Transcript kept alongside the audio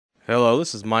Hello,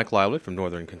 this is Mike Lively from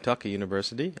Northern Kentucky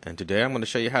University, and today I'm going to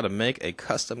show you how to make a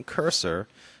custom cursor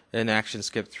in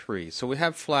ActionScript 3. So we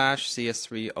have Flash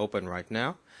CS3 open right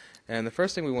now, and the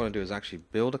first thing we want to do is actually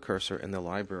build a cursor in the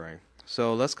library.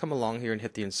 So let's come along here and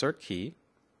hit the Insert key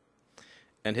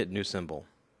and hit New Symbol,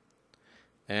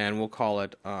 and we'll call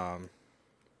it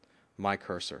My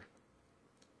Cursor.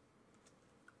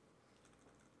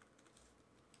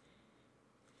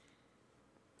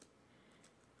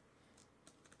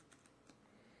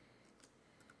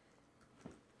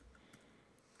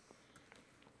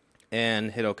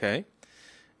 And hit OK.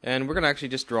 And we're going to actually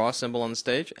just draw a symbol on the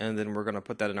stage, and then we're going to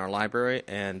put that in our library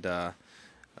and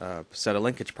set a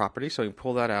linkage property so we can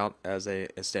pull that out as a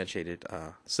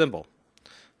instantiated symbol.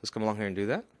 Let's come along here and do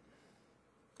that.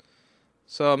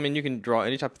 So, I mean, you can draw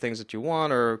any type of things that you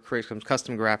want or create some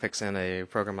custom graphics in a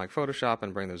program like Photoshop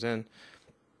and bring those in.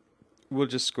 We'll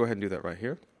just go ahead and do that right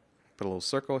here. Put a little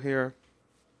circle here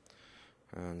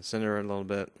and center it a little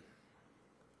bit.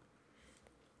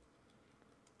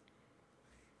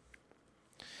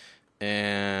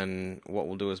 And what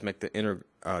we'll do is make the inner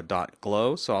dot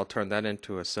glow, so I'll turn that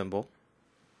into a symbol.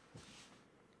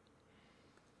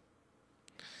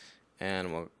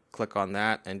 And we'll click on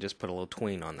that and just put a little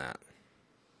tween on that.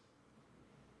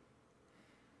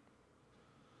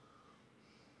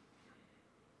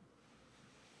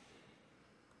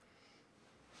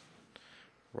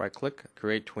 Right click,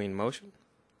 create tween motion.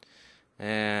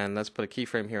 And let's put a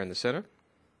keyframe here in the center.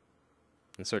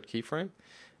 Insert keyframe.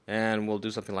 And we'll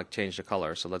do something like change the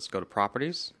color. So let's go to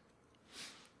Properties.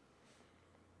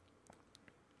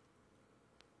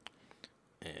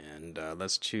 And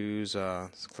let's choose,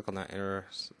 let's click on that inner,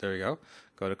 there you go.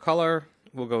 Go to Color,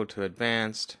 we'll go to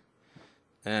Advanced,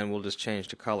 and we'll just change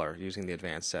the color using the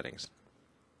advanced settings.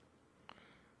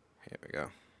 Here we go.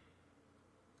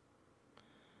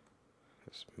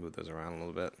 Just move those around a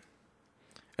little bit.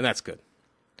 And that's good.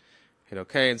 Hit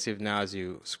OK and see if now as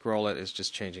you scroll it, it's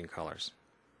just changing colors.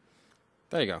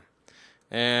 There you go.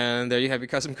 And there you have your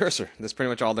custom cursor. That's pretty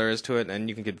much all there is to it, and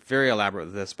you can get very elaborate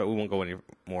with this, but we won't go any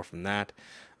more from that.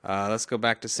 Let's go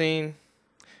back to Scene.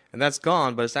 And that's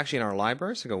gone, but it's actually in our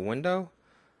library. So go Window,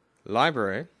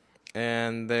 Library,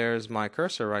 and there's my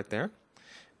cursor right there.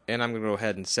 And I'm going to go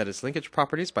ahead and set its linkage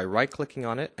properties by right-clicking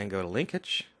on it and go to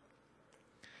Linkage.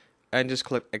 And just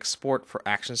click Export for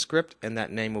ActionScript, and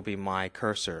that name will be My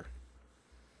Cursor.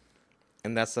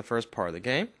 And that's the first part of the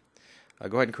game.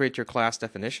 Go ahead and create your class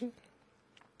definition,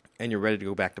 and you're ready to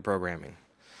go back to programming.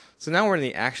 So now we're in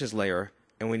the Actions layer,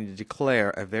 and we need to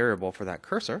declare a variable for that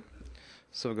cursor.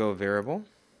 So we'll go Variable,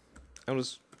 and we'll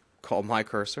just call My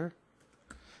Cursor,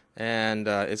 and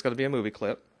it's going to be a movie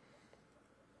clip.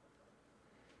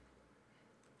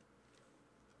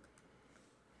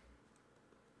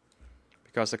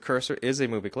 Because the cursor is a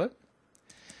movie clip.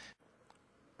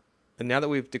 And now that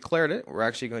we've declared it, we're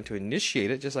actually going to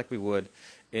initiate it just like we would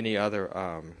any other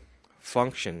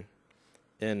function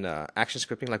in action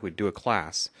scripting, like we do a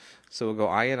class. So we'll go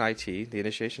init, the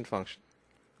initiation function,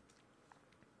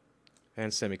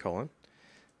 and semicolon.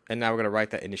 And now we're going to write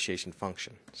that initiation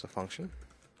function. So function,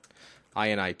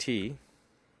 init,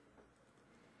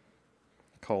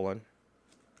 colon,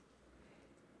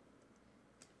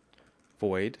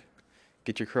 void,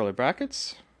 get your curly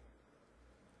brackets,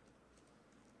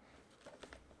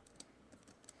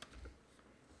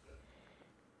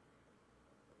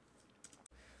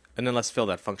 and then let's fill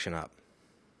that function up.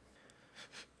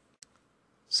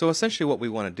 So essentially what we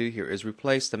want to do here is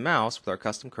replace the mouse with our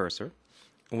custom cursor,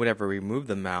 and whenever we move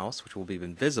the mouse, which will be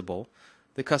invisible,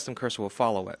 the custom cursor will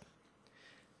follow it.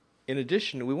 In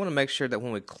addition, we want to make sure that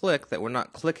when we click, that we're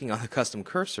not clicking on the custom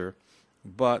cursor,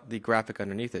 but the graphic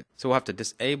underneath it. So we'll have to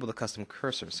disable the custom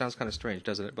cursor. It sounds kind of strange,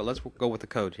 doesn't it? But let's go with the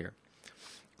code here.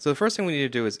 So the first thing we need to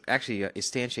do is actually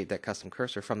instantiate that custom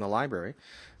cursor from the library.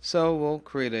 So we'll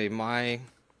create a My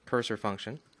Cursor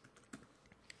function,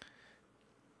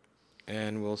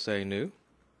 and we'll say new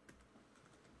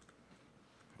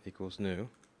equals new,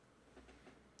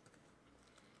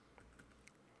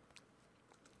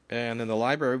 and in the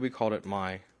library we called it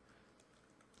My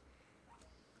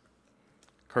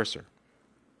Cursor.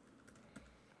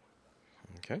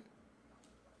 Okay,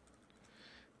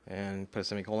 and put a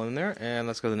semicolon in there, and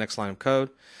let's go to the next line of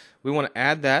code. We want to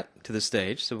add that to the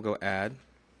stage, so we'll go add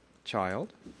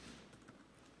child.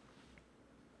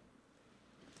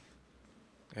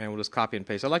 And we'll just copy and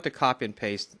paste. I like to copy and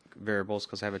paste variables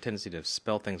because I have a tendency to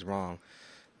spell things wrong.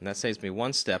 And that saves me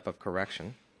one step of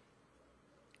correction.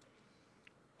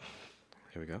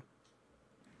 Here we go.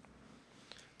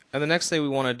 And the next thing we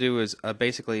want to do is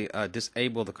basically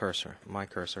disable the cursor, My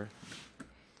Cursor.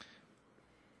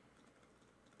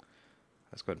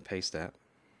 Let's go ahead and paste that.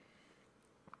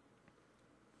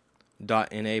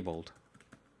 Dot enabled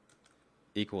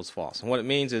equals false. And what it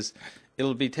means is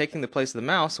it'll be taking the place of the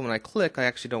mouse, and when I click, I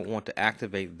actually don't want to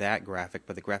activate that graphic,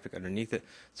 but the graphic underneath it,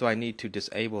 so I need to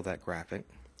disable that graphic.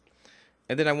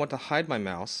 And then I want to hide my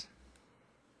mouse.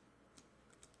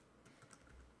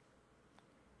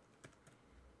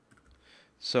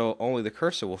 So only the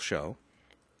cursor will show.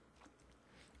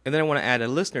 And then I want to add a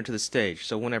listener to the stage,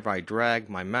 so whenever I drag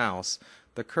my mouse,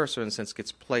 the cursor in a sense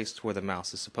gets placed where the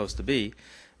mouse is supposed to be.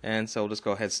 And so we'll just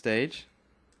go ahead, stage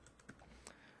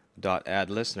dot add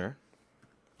listener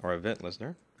or event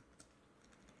listener,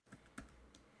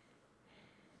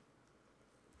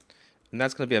 and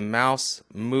that's going to be a mouse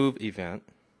move event.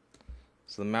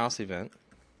 So the mouse event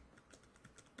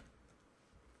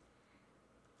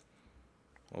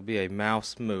will be a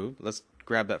mouse move. Let's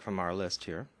grab that from our list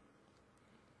here.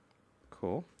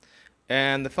 Cool.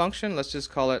 And the function, let's just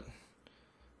call it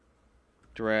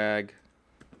drag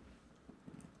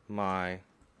my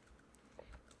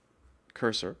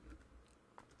cursor.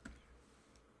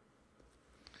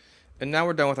 And now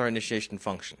we're done with our initiation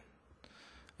function.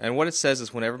 And what it says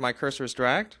is whenever my cursor is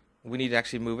dragged, we need to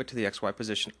actually move it to the XY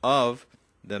position of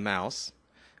the mouse.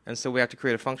 And so we have to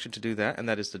create a function to do that, and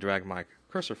that is the drag my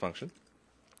cursor function.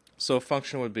 So a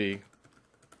function would be,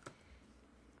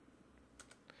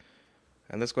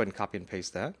 and let's go ahead and copy and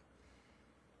paste that.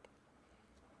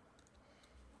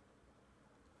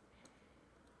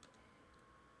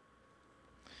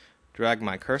 Drag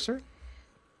my cursor.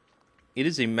 It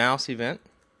is a mouse event,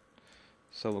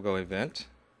 so we'll go event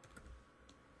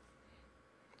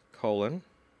colon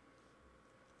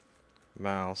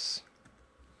mouse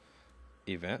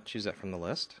event. Choose that from the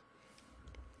list.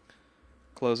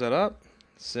 Close that up.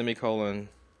 Semicolon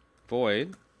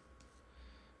void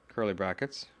curly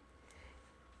brackets.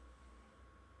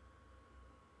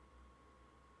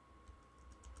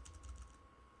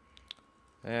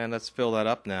 And let's fill that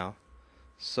up now.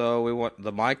 So we want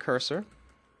the my cursor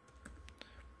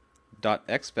dot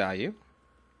x value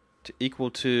to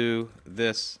equal to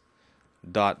this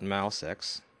dot mouse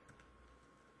x.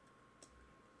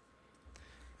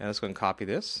 And let's go and copy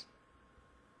this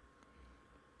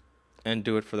and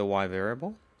do it for the y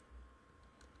variable.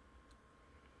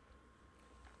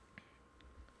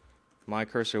 My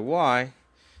cursor y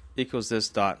equals this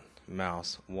dot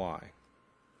mouse y.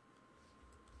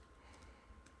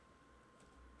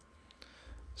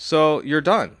 So you're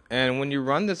done. And when you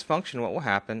run this function, what will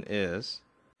happen is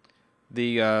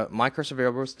the my cursor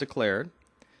variable is declared.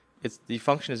 The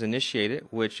function is initiated,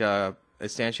 which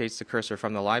instantiates the cursor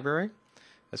from the library.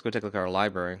 Let's go take a look at our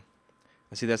library.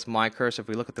 And see, that's my cursor. If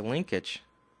we look at the linkage,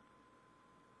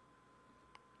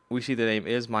 we see the name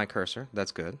is my cursor.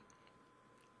 That's good.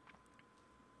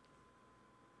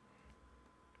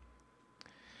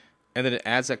 And then it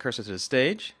adds that cursor to the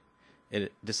stage.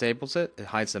 It disables it. It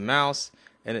hides the mouse.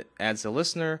 And it adds the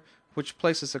listener, which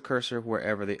places the cursor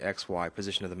wherever the XY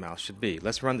position of the mouse should be.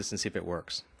 Let's run this and see if it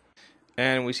works.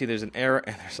 And we see there's an error,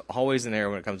 and there's always an error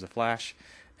when it comes to Flash.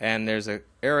 And there's an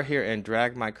error here in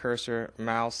drag my cursor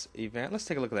mouse event. Let's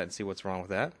take a look at that and see what's wrong with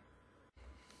that.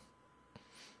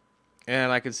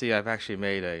 And I can see I've actually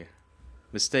made a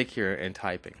mistake here in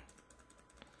typing.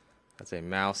 That's a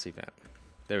mouse event.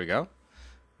 There we go.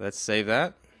 Let's save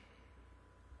that.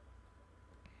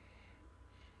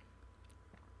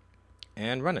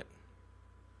 And run it.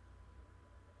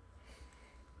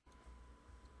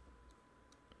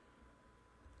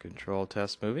 Control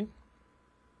test moving.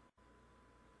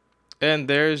 And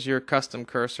there's your custom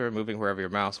cursor moving wherever your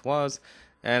mouse was.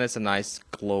 And it's a nice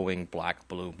glowing black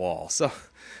blue ball. So,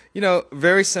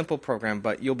 very simple program,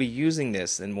 but you'll be using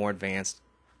this in more advanced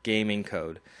gaming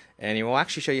code. And it will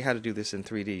actually show you how to do this in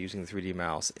 3D using the 3D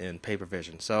mouse in Paper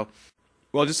Vision. So,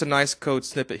 well, just a nice code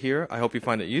snippet here. I hope you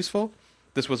find it useful.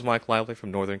 This was Mike Lively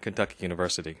from Northern Kentucky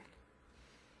University.